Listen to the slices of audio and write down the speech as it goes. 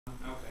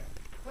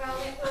Well,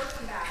 we'll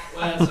come back.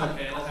 Well, that's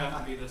okay. It'll have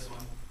to be this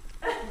one.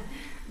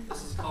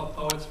 This is called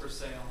Poets for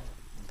Sale.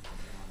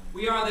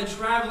 We are the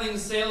traveling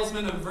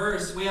salesmen of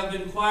verse. We have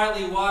been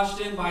quietly washed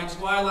in by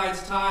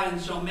twilight's tide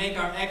and shall make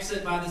our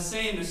exit by the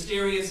same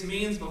mysterious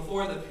means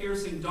before the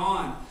piercing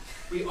dawn.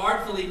 We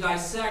artfully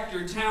dissect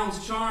your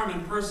town's charm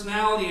and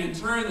personality and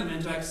turn them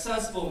into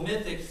accessible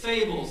mythic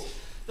fables.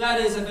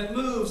 That is, if it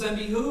moves and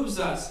behooves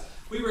us.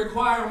 We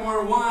require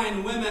more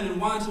wine, women,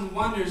 and wanton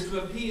wonders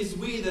to appease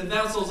we, the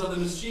vessels of the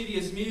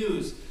mischievous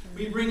muse.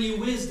 We bring you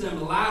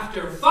wisdom,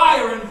 laughter,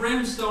 fire, and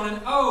brimstone,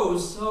 and oh,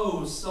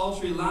 so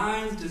sultry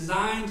lines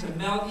designed to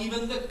melt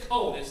even the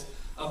coldest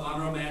of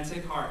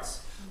unromantic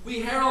hearts.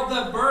 We herald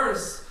the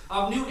birth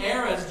of new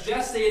eras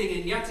gestating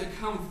and yet to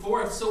come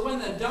forth. So when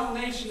the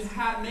donation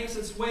hat makes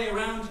its way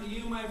around to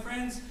you, my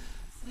friends,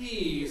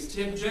 please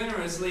tip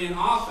generously and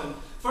often.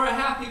 For a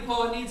happy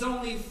poet needs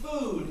only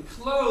food,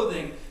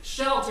 clothing,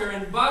 shelter,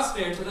 and bus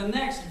fare to the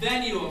next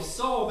venue of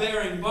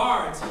soul-bearing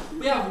bards.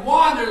 We have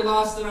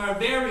wanderlust in our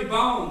very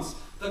bones.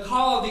 The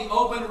call of the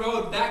open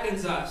road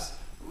beckons us.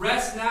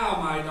 Rest now,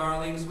 my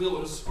darlings. We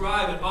will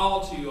describe it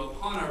all to you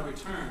upon our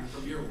return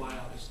from your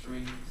wildest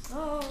dreams.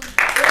 Oh.